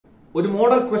ഒരു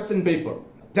model question paper.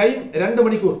 Time 2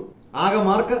 മണിക്കൂർ. ആകെ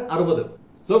mark 60.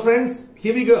 So friends,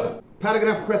 here we go.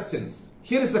 Paragraph questions.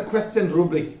 Here is the question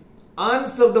rubric.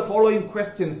 Answer the following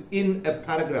questions in a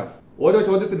paragraph. ഓരോ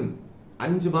ചോദ്യത്തിനും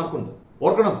 5 മാർക്കുണ്ട്.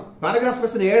 ഓർക്കണം, paragraph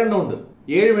question 7 എണ്ണം ഉണ്ട്.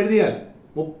 7 എഴുതിയാൽ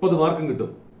 30 മാർക്കും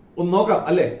കിട്ടും. ഒന്ന് നോക്കാം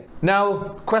അല്ലേ? Now,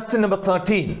 question number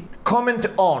 13. Comment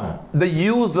on the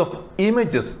use of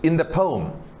images in the poem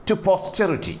To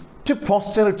Posterity. To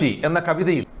Posterity എന്ന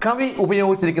കവിതയിൽ കവി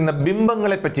ഉപയോഗിച്ചിരിക്കുന്ന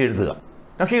ബിംബങ്ങളെ പറ്റി എഴുതുക.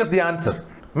 Now here's the answer.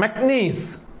 McNeice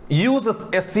uses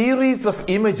a series of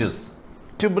images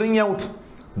to bring out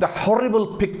the horrible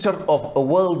picture of a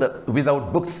world without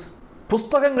books.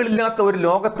 പുസ്തകങ്ങളില്ലാത്ത ഒരു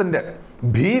ലോകത്തിന്റെ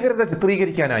ഭീകരത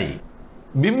ചിത്രീകരിക്കാനായി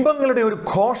ബിംബങ്ങളുടെ ഒരു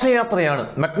ഘോഷയാത്രയാണ്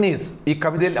മക്നീസ് ഈ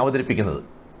കവിതയിൽ അവതരിപ്പിക്കുന്നത്.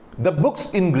 The books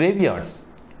in graveyards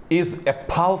is a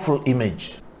powerful image.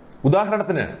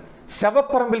 ഉദാഹരണത്തിന്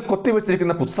ശവപ്പറമ്പിൽ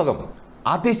കൊത്തിവെച്ചിരിക്കുന്ന പുസ്തകം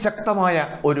അതിശക്തമായ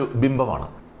ഒരു ബിംബമാണ്.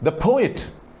 The poet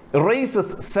raises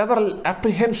several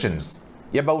apprehensions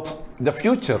about the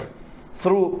future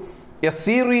through a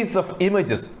series of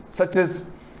images such as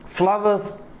flowers,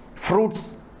 fruits,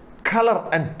 color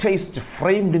and taste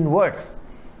framed in words,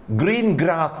 green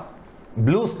grass,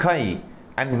 blue sky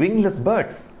and wingless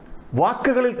birds.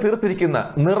 വാക്കുകളിൽ തീർത്തിരിക്കുന്ന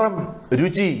നിറം,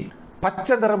 രുചി, പച്ച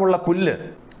നിറമുള്ള പുല്ല്,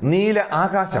 നീല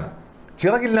ആകാശം,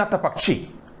 ചിറകില്ലാത്ത പക്ഷി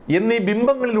എന്നീ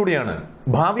ബിംബങ്ങളിലൂടെയാണ്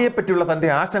ഭാവിയെപ്പറ്റിയുള്ള തൻ്റെ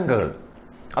ആശങ്കകൾ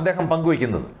അദ്ദേഹം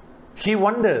പങ്കുവയ്ക്കുന്നത്. He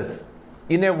wonders,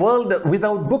 in a world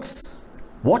without books,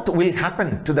 what will happen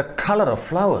to the color of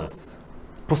flowers?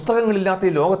 പുസ്തകങ്ങളില്ലാത്ത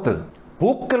ഈ ലോകത്ത്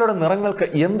പൂക്കളുടെ നിറങ്ങൾക്ക്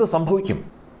എന്ത് സംഭവിക്കും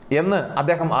എന്ന്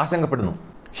അദ്ദേഹം ആശങ്കപ്പെടുന്നു.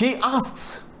 He asks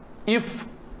if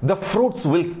the fruits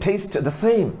will taste the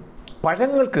same.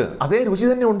 പഴങ്ങൾക്ക് അതേ രുചി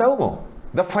തന്നെ ഉണ്ടാവുമോ?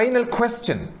 The final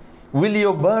question, will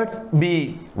your birds be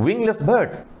wingless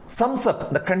birds, sums up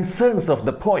the concerns of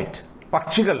the poet.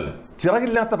 പക്ഷികൾ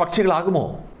ചിറകില്ലാത്ത പക്ഷികളാകുമോ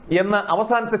എന്ന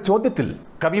അവസാനത്തെ ചോദ്യത്തിൽ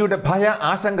കവിയുടെ ഭയ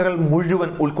ആശങ്കകൾ മുഴുവൻ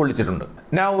ഉൾക്കൊള്ളിച്ചിട്ടുണ്ട്.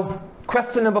 Now,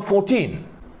 question number 14.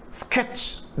 Sketch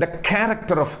the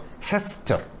character of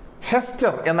Hester.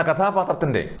 Hester എന്ന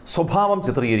കഥാപാത്രത്തിന്റെ സ്വഭാവം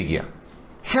ചിത്രീകരിക്കുക.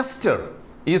 Hester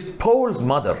is Paul's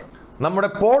mother. നമ്മുടെ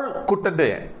പോൾ കുട്ടന്റെ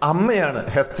അമ്മയാണ്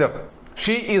Hester.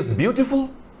 She is beautiful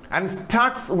and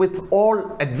starts with all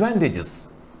advantages.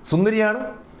 സുന്ദരിയാണ്,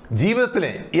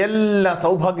 ജീവിതത്തിലെ എല്ലാ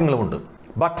സൗഭാഗ്യങ്ങളുമുണ്ട്.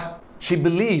 But she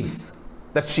believes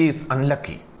that she is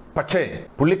unlucky. പക്ഷേ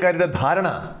പുള്ളിക്കാരിയുടെ ധാരണ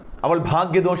അവൾ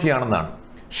ഭാഗ്യദോഷിയാണെന്നാണ്.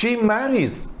 She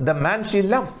marries the man she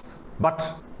loves, but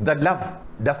the love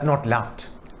does not last.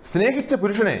 സ്നേഹിച്ച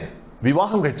പുരുഷനെ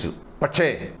വിവാഹം കഴിച്ചു, പക്ഷേ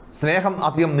സ്നേഹം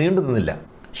അധികം നീണ്ടു നിന്നില്ല.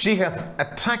 She has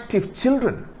attractive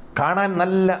children. കാണാൻ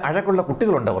നല്ല അഴകുള്ള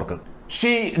കുട്ടികളുണ്ട് അവർക്ക്.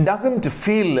 She doesn't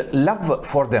feel love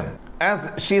for them as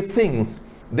she thinks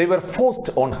they were forced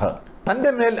on her.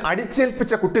 തൻ്റെ മേൽ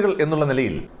അടിച്ചേൽപ്പിച്ച കുട്ടികൾ എന്നുള്ള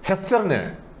നിലയിൽ ഹെസ്റ്ററിന്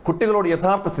കുട്ടികളോട്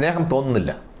യഥാർത്ഥ സ്നേഹം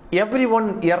തോന്നുന്നില്ല. Everyone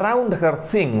around her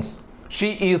thinks she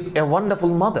is a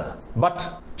wonderful mother, but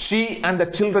she and the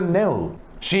children know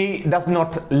she does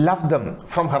not love them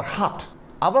from her heart.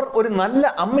 അവർ ഒരു നല്ല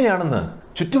അമ്മയാണെന്ന്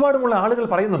ചുറ്റുപാടുമുള്ള ആളുകൾ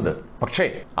പറയുന്നുണ്ട്, പക്ഷേ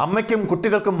അമ്മയ്ക്കും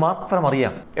കുട്ടികൾക്കും മാത്രം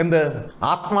അറിയാം എന്ത്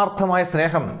ആത്മാർത്ഥമായ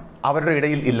സ്നേഹം അവരുടെ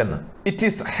ഇടയിൽ ഇല്ലെന്ന്. It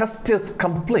is Hester's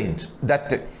complaint that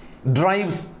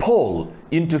drives Paul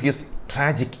into his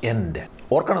tragic end.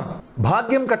 ഓർക്കണം,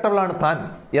 ഭാഗ്യം കെട്ടവളാണ് താൻ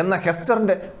എന്ന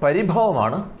ഹെസ്റ്ററിന്റെ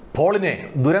പരിഭവമാണ് പോളിനെ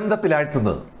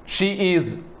ദുരന്തത്തിലാഴ്ത്തുന്നത്. She is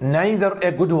neither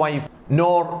a good wife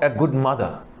nor a good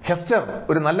mother. Hester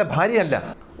ഒരു നല്ല ഭാര്യയല്ല,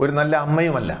 ഒരു നല്ല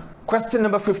അമ്മയുമല്ല. Question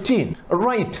number 15.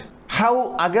 Write how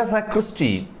Agatha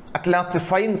Christie at last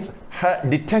finds her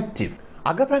detective.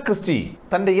 Agatha Christie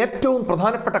തന്റെ ഏറ്റവും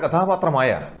പ്രധാനപ്പെട്ട കഥാപാത്രമായ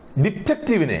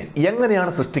ഡിറ്റക്റ്റീവിനെ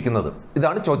എങ്ങനെയാണ് സൃഷ്ടിക്കുന്നത്?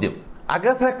 ഇതാണ് ചോദ്യം.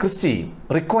 Agatha Christie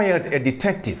required a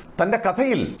detective. തന്റെ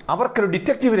കഥയിൽ അവർക്കൊരു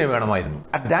ഡിറ്റക്റ്റീവിനെ വേണമായിരുന്നു.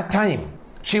 At that time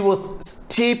she was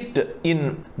steeped in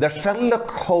the Sherlock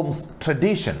Holmes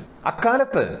tradition.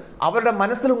 അക്കാലത്ത് അവരുടെ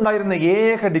മനസ്സിലുണ്ടായിരുന്ന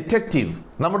ഏക ഡിറ്റക്റ്റീവ്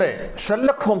നമ്മുടെ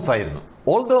ഷെർലക് ഹോംസ് ആയിരുന്നു.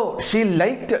 Although she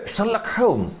liked Sherlock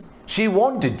Holmes, she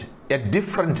wanted a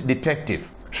different detective.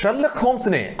 Sherlock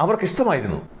ഹോംസിനെ അവർക്ക്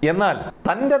ഇഷ്ടമായിരുന്നു, എന്നാൽ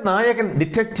തന്റെ നായകൻ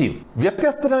ഡിറ്റക്റ്റീവ്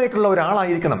വ്യത്യസ്തനായിട്ടുള്ള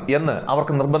ഒരാളായിരിക്കണം എന്ന്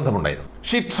അവർക്ക് നിർബന്ധമുണ്ടായിരുന്നു.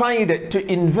 She tried to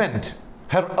invent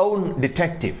her own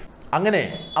detective. അങ്ങനെ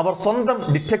അവർ സ്വന്തം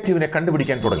ഡിറ്റക്റ്റീവിനെ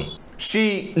കണ്ടുപിടിക്കാൻ തുടങ്ങി. She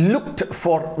looked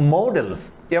for models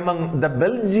among the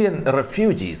Belgian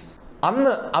refugees.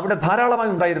 അന്ന് അവിടെ ധാരാളമായി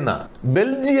ഉണ്ടായിരുന്ന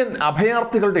ബെൽജിയൻ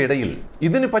അഭയാർത്ഥികളുടെ ഇടയിൽ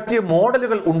ഇതിന് പറ്റിയ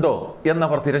മോഡലുകൾ ഉണ്ടോ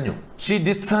എന്നവർ തിരഞ്ഞു. She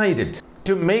decided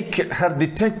to make her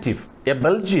detective a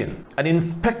Belgian, an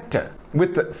inspector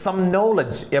with some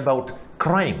knowledge about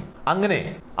crime. അങ്ങനെ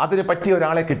അതിന് പറ്റിയ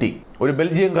ഒരാളെ കിട്ടി, ഒരു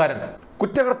ബെൽജിയൻകാരൻ,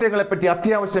 കുറ്റകൃത്യങ്ങളെ പറ്റി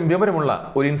അത്യാവശ്യം വിവരമുള്ള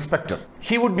ഒരു inspector.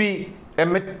 He would be a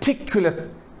meticulous,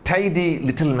 tidy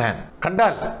little man.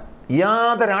 കണ്ടാൽ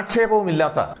യാതൊരു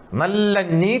ആക്ഷേപവുമില്ലാത്ത നല്ല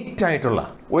നീറ്റായിട്ടുള്ള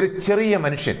ഒരു ചെറിയ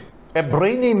മനുഷ്യൻ. A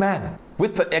brainy man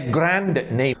with a grand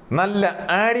name. നല്ല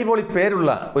അടിപൊളി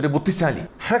പേരുള്ള ഒരു ബുദ്ധിശാലി.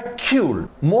 ഹെർക്യൂൾ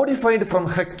modified from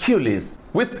ഹെർക്യൂലിസ്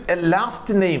with a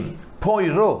last name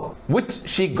Poirot, which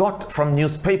she got from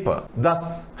newspaper. Thus,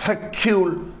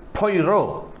 Hercule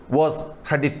Poirot was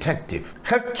her detective.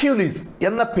 Hercules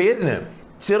എന്ന പേരിന്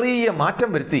ചെറിയ മാറ്റം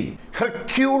വരുത്തി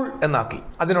ഹെർക്യൂൾ എന്നാക്കി.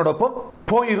 അതിനോടൊപ്പം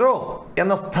പോയിറോ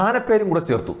എന്ന സ്ഥാനപ്പേരും കൂടെ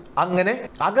ചേർത്തു. അങ്ങനെ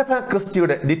അഗഥ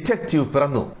ക്രിസ്റ്റിയുടെ ഡിറ്റക്റ്റീവ്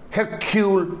പിറന്നു,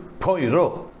 ഹെർക്യൂൾ പോയിറോ.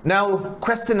 Now,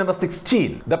 question number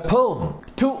 16. The poem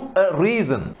To a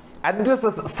Reason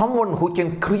addresses someone who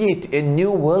can create a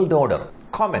new world order.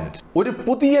 Comment. ഒരു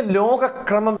പുതിയ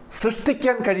ലോകക്രമം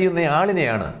സൃഷ്ടിക്കാൻ കഴിയുന്ന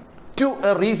ആളിനെയാണ് ടു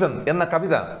എ റീസൺ എന്ന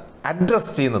കവിത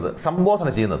അഡ്രസ് ചെയ്യുന്നത്, സംബോധന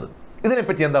ചെയ്യുന്നത്.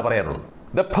 ഇതിനെപ്പറ്റി എന്താ പറയാനുള്ളത്?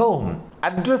 The poem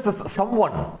addresses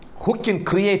someone who can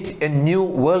create a new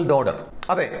world order.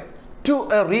 അതെ, ടു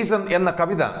എ റീസൺ എന്ന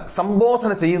കവിത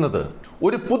സംബോധന ചെയ്യുന്നത്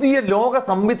ഒരു പുതിയ ലോക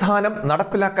സംവിധാനം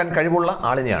നടപ്പിലാക്കാൻ കഴിവുള്ള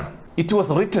ആളിനെയാണ്. It was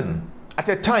written at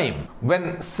a time when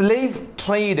slave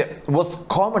trade was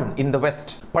common in the West.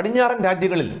 പടിഞ്ഞാറൻ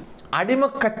രാജ്യങ്ങളിൽ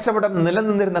അടിമക്കച്ചവടം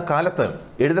നിലനിന്നിരുന്ന കാലത്ത്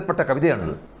എഴുതപ്പെട്ട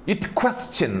കവിതയാണിത്. It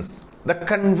questions the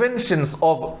conventions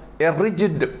of a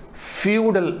rigid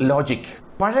feudal logic.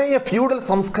 പഴയ ഫ്യൂഡൽ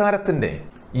സംസ്കാരത്തിന്റെ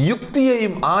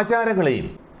യുക്തിയെയും ആചാരങ്ങളെയും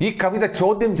ഈ കവിത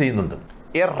ചോദ്യം ചെയ്യുന്നുണ്ട്.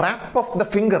 A rap of the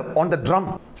finger on the drum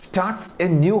starts a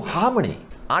new harmony.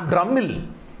 ആ ഡ്രമ്മിൽ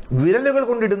വിരലുകൾ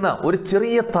കൊണ്ടിടുന്ന ഒരു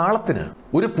ചെറിയ താളത്തിന്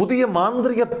ഒരു പുതിയ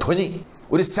മാന്ത്രിക ധ്വനി,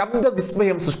 ഒരു ശബ്ദ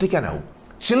വിസ്മയം സൃഷ്ടിക്കാനാവും.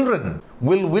 Children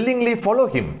will willingly follow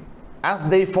him as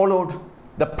they followed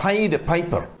the Pied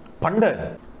Piper. പണ്ട്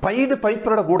പൈഡ്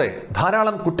പൈപ്പറുടെ കൂടെ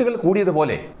ധാരാളം കുട്ടികൾ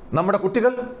കൂടിയതുപോലെ നമ്മുടെ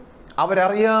കുട്ടികൾ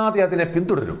അവരറിയാതെ അതിനെ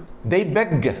പിന്തുടരും. They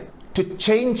beg to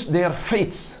change their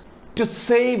fates, to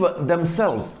save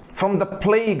themselves from the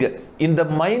plague in the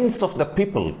minds of the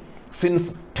people since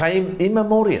time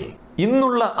immemorial.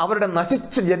 ഇന്നുള്ള അവരുടെ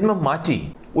നശിച്ച ജന്മം മാറ്റി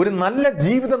ഒരു നല്ല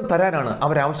ജീവിതം തരാനാണ്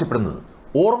അവരാവശ്യപ്പെടുന്നത്.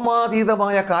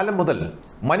 ഓർമാതീതമായ കാലം മുതൽ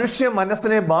മനുഷ്യ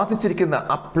മനസ്സിനെ ബാധിച്ചിരിക്കുന്ന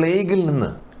ആ പ്ലേഗിൽ നിന്ന്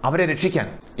അവരെ രക്ഷിക്കാൻ.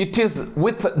 It is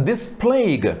with this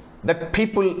plague that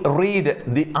people read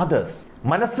the others.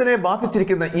 മനസ്സിനെ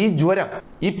ബാധിച്ചിരിക്കുന്ന ഈ ജ്വരം,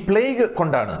 ഈ പ്ലേഗ്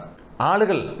കൊണ്ടാണ്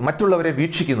ആളുകൾ മറ്റുള്ളവരെ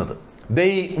വീക്ഷിക്കുന്നത്.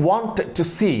 They want to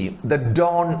see the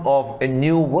dawn of a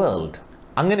new world.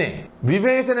 അങ്ങനെ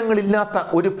വിവേചനങ്ങളില്ലാത്ത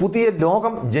ഒരു പുതിയ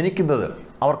ലോകം ജനിക്കുന്നത്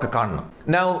അവർക്ക് കാണണം.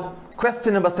 Now,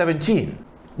 question number 17.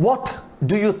 What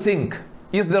do you think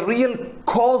is the real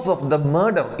cause of the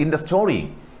murder in the story,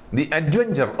 The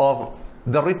Adventure of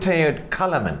the Retired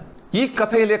Colourman? ഈ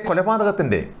കഥയിലെ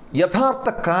കൊലപാതകത്തിന്റെ യഥാർത്ഥ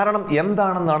കാരണം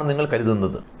എന്താണെന്നാണ് നിങ്ങൾ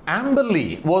കരുതുന്നത്? Amberley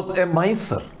was A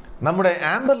miser. നമ്മുടെ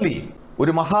ആംബർലി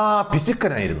ഒരു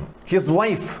മഹാപിശുക്കനായിരുന്നു. His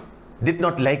wife did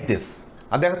not like this.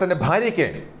 അദ്ദേഹത്തിന്റെ ഭാര്യയ്ക്ക്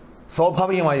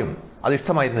സ്വാഭാവികമായും അത്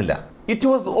ഇഷ്ടമായിരുന്നില്ല. It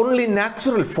was only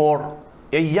natural four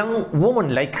A young woman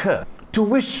like her to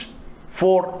wish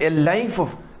four A life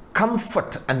of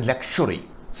comfort and luxury.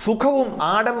 സുഖവും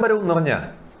ആഡംബരവും നിറഞ്ഞ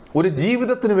ഒരു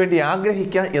ജീവിതത്തിന് വേണ്ടി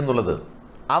ആഗ്രഹിക്കുക എന്നുള്ളത്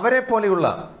അവരെ പോലെയുള്ള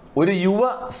ഒരു യുവ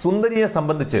സുന്ദരിയെ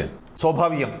സംബന്ധിച്ച്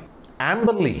സ്വാഭാവികം.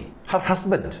 Amberley, her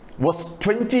husband, was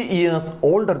 20 years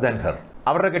older than her.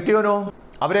 അവരുടെ കെട്ടിയോനോ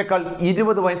അവരെക്കാൾ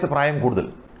 20 വയസ്സ് പ്രായം കൂടുതൽ.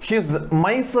 His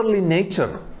മൈസർലി nature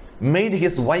made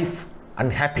his wife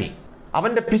unhappy.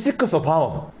 അവന്റെ പിശുക്ക്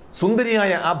സ്വഭാവം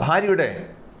സുന്ദരിയായ ആ ഭാര്യയുടെ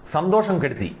സന്തോഷം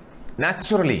കെടുത്തി.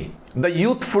 Naturally the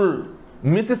youthful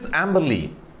Mrs Amberley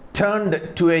turned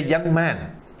to a young man,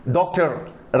 Dr.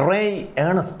 Ray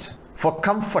Ernest, for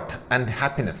comfort and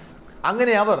happiness.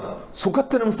 അങ്ങനെ അവർ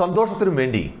സുഖത്തിനും സന്തോഷത്തിനും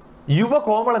വേണ്ടി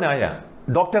യുവകോമളനായ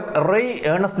ഡോക്ടർ റേ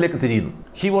ഏണസ്റ്റിലേക്ക് തിരിയുന്നു.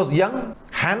 He was young,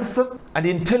 handsome and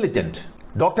intelligent.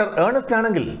 Doctor Ernest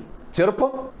ആണെങ്കിൽ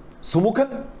ചെറുപ്പം, സുമുഖൻ,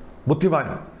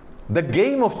 ബുദ്ധിമാനും. The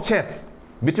game of chess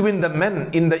between the men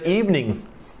in the evenings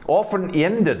often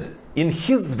ended in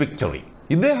his victory.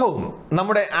 ഇദ്ദേഹവും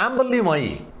നമ്മുടെ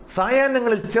ആംബർലിയുമായി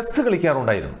സായാഹ്നങ്ങളിൽ chess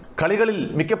കളിക്കാറുണ്ടായിരുന്നു. കളികളിൽ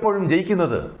മിക്കപ്പോഴും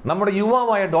ജയിക്കുന്നത് നമ്മുടെ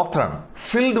യുവാവായ ഡോക്ടറാണ്.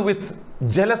 Filled with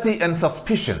jealousy and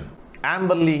suspicion,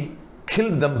 Amberley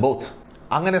killed them both.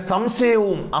 അങ്ങനെ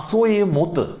സംശയവും അസൂയയും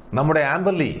മൂത്ത് നമ്മുടെ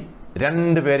ആംബർലി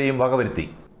രണ്ടുപേരെയും വകവരുത്തി.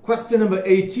 Question number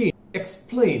 18.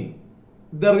 Explain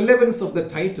the relevance of the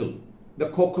title, The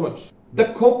Cockroach. The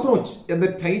Cockroach എന്ന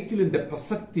ടൈറ്റിലിന്റെ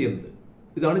പ്രസക്തി എന്ത്?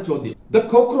 ഇതാണ് ചോദ്യം. The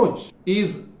Cockroach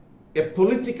is a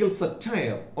political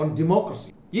satire on democracy.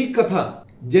 ഈ കഥ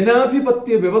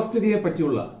ജനാധിപത്യ വ്യവസ്ഥിതിയെ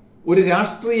പറ്റിയുള്ള ഒരു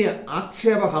രാഷ്ട്രീയ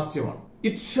ആക്ഷേപഹാസ്യമാണ്.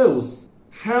 It shows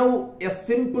how a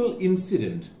simple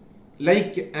incident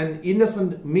like an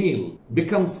innocent meal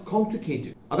becomes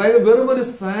complicated. അതായത് വെറും ഒരു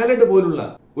സാലഡ് പോലുള്ള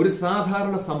ഒരു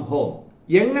സാധാരണ സംഭവം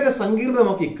എങ്ങനെ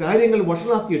സങ്കീർണമാക്കി കാര്യങ്ങൾ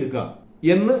വഷളാക്കിയെടുക്കാം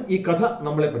എന്ന് ഈ കഥ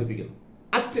നമ്മളെ പഠിപ്പിക്കുന്നു.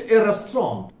 At a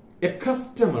restaurant, a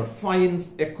customer finds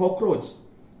a cockroach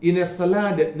in a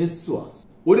salad niswas.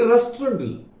 ഒരു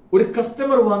റെസ്റ്റോറന്റിൽ ഒരു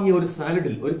കസ്റ്റമർ വാങ്ങിയ ഒരു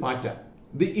സാലഡിൽ ഒരു പാറ്റ.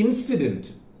 The incident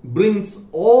brings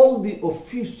all the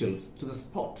officials to the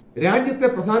spot. രാജ്യത്തെ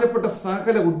പ്രധാനപ്പെട്ട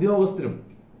സകല ഉദ്യോഗസ്ഥരും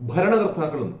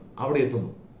ഭരണകർത്താക്കളും അവിടെ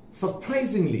എത്തുന്നു.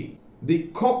 Surprisingly, the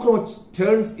cockroach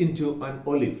turns into an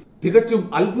olive. തികച്ചും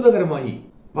അത്ഭുതകരമായി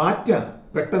പാറ്റ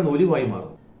പെട്ടെന്ന് ഒലിവായി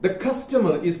മാറും. The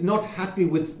customer is not happy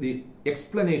with the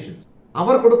explanations.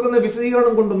 അവർ കൊടുക്കുന്ന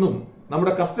വിശദീകരണം കൊണ്ടൊന്നും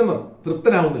നമ്മുടെ customer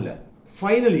തൃപ്തനാവുന്നില്ല.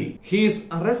 Finally, he is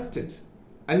arrested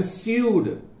and sued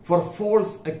for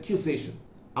false accusation.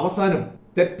 അവസാനം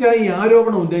തെറ്റായി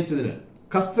ആരോപണം ഉന്നയിച്ചതിന്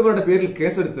കസ്റ്റമറുടെ പേരിൽ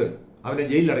കേസെടുത്ത് അവനെ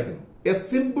ജയിലിൽ അടയ്ക്കുന്നു. A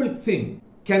simple thing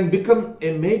can become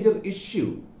a major issue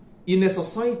in a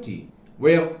society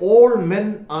where all men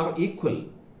are equal,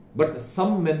 but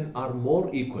some men are more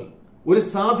equal. ഒരു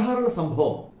സാധാരണ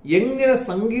സംഭവം എങ്ങനെ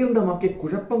സങ്കീർണമാക്കി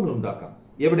കുഴപ്പങ്ങൾ ഉണ്ടാക്കാം.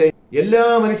 എവിടെ എല്ലാ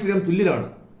മനുഷ്യരും തുല്യരാണ്,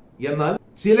 എന്നാൽ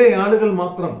ചില ആളുകൾ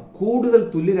മാത്രം കൂടുതൽ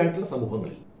തുല്യരായിട്ടുള്ള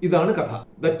സമൂഹങ്ങളിൽ. ഇതാണ് കഥ.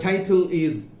 The title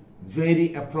is very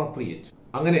appropriate.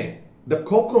 അങ്ങനെ The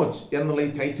Cockroach എന്നുള്ള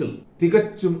ഈ ടൈറ്റിൽ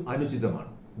തികച്ചും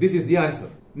അനുചിതമാണ്. This is the answer.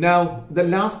 Now the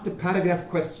last paragraph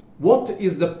question. What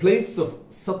is the place of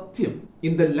satyam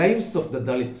in the lives of the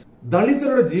Dalit?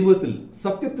 ദളിതരുടെ ജീവിതത്തിൽ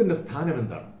സത്യത്തിന്റെ സ്ഥാനം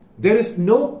എന്താണ്? There is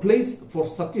no place for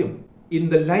satyam in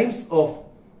the lives of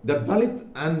the Dalit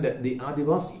and the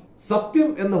Adivasi. സത്യം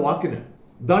എന്ന വാക്കിന്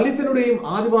ദളിതരുടെയും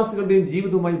ആദിവാസികളുടെയും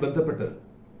ജീവിതവുമായി ബന്ധപ്പെട്ട്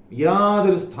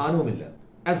യാതൊരു സ്ഥാനവുമില്ല.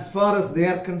 As far as they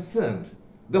are concerned,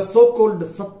 the so-called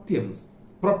satyams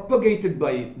propagated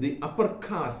by the upper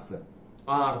caste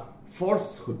are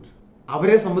falsehood.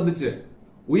 അവരെ സംബന്ധിച്ച്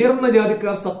ഉയർന്ന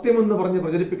ജാതിക്കാർ സത്യമെന്ന് പറഞ്ഞ്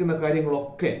പ്രചരിപ്പിക്കുന്ന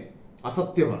കാര്യങ്ങളൊക്കെ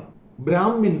അസത്യമാണ്.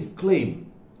 Brahmins claim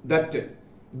that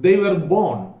they were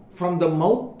born from the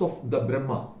mouth of the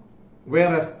Brahma,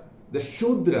 whereas the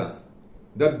Shudras,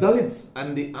 the Dalits and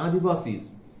the Adivasis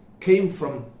came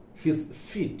from his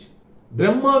feet.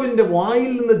 ബ്രഹ്മാവിന്റെ വായിൽ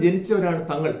നിന്ന് ജനിച്ചവരാണ്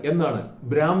തങ്ങൾ എന്നാണ്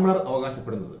ബ്രാഹ്മണർ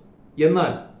അവകാശപ്പെടുന്നത്.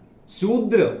 എന്നാൽ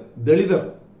ശൂദ്രർ, ദളിതർ,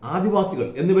 ആദിവാസികൾ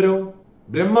എന്നിവരോ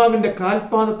ബ്രഹ്മാവിന്റെ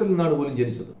കാൽപാദത്തിൽ നിന്നാണ് പോലും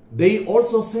ജനിച്ചത്. They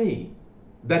also say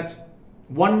that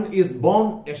one is born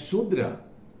a Shudra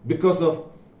because of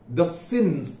the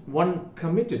sins one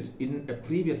committed in a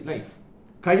previous life.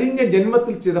 കഴിഞ്ഞ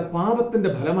ജന്മത്തിൽ ചെയ്ത പാപത്തിന്റെ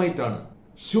ഫലമായിട്ടാണ്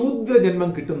ശൂദ്ര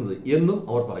ജന്മം കിട്ടുന്നത് എന്നും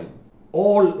അവർ പറയുന്നു.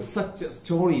 All such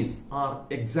stories are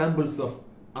examples of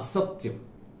asatyam.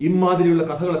 ഇമാതിരിയുള്ള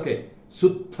കഥകളൊക്കെ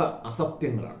ശുദ്ധ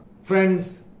അസത്യങ്ങളാണ്. Friends,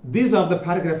 these are the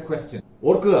paragraph questions.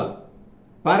 ഓർക്കുക,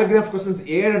 പാരഗ്രാഫ് ക്വസ്റ്റ്യൻസ്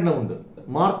 7 എണ്ണം ഉണ്ട്.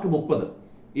 മാർക്ക് 30.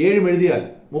 7 എഴുതിയാൽ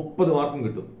 30 മാർക്കും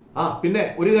കിട്ടും. പിന്നെ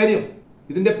ഒരു കാര്യം,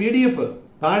 ഇതിന്റെ PDF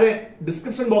താഴെ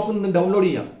ഡിസ്ക്രിപ്ഷൻ ബോക്സിൽ നിന്ന് ഡൗൺലോഡ്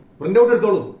ചെയ്യാം. പ്രിന്റ് ഔട്ട്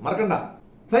എടുത്തോളൂ, മറക്കണ്ട.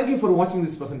 Thank you for watching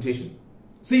this presentation.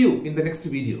 See you in the next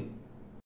video.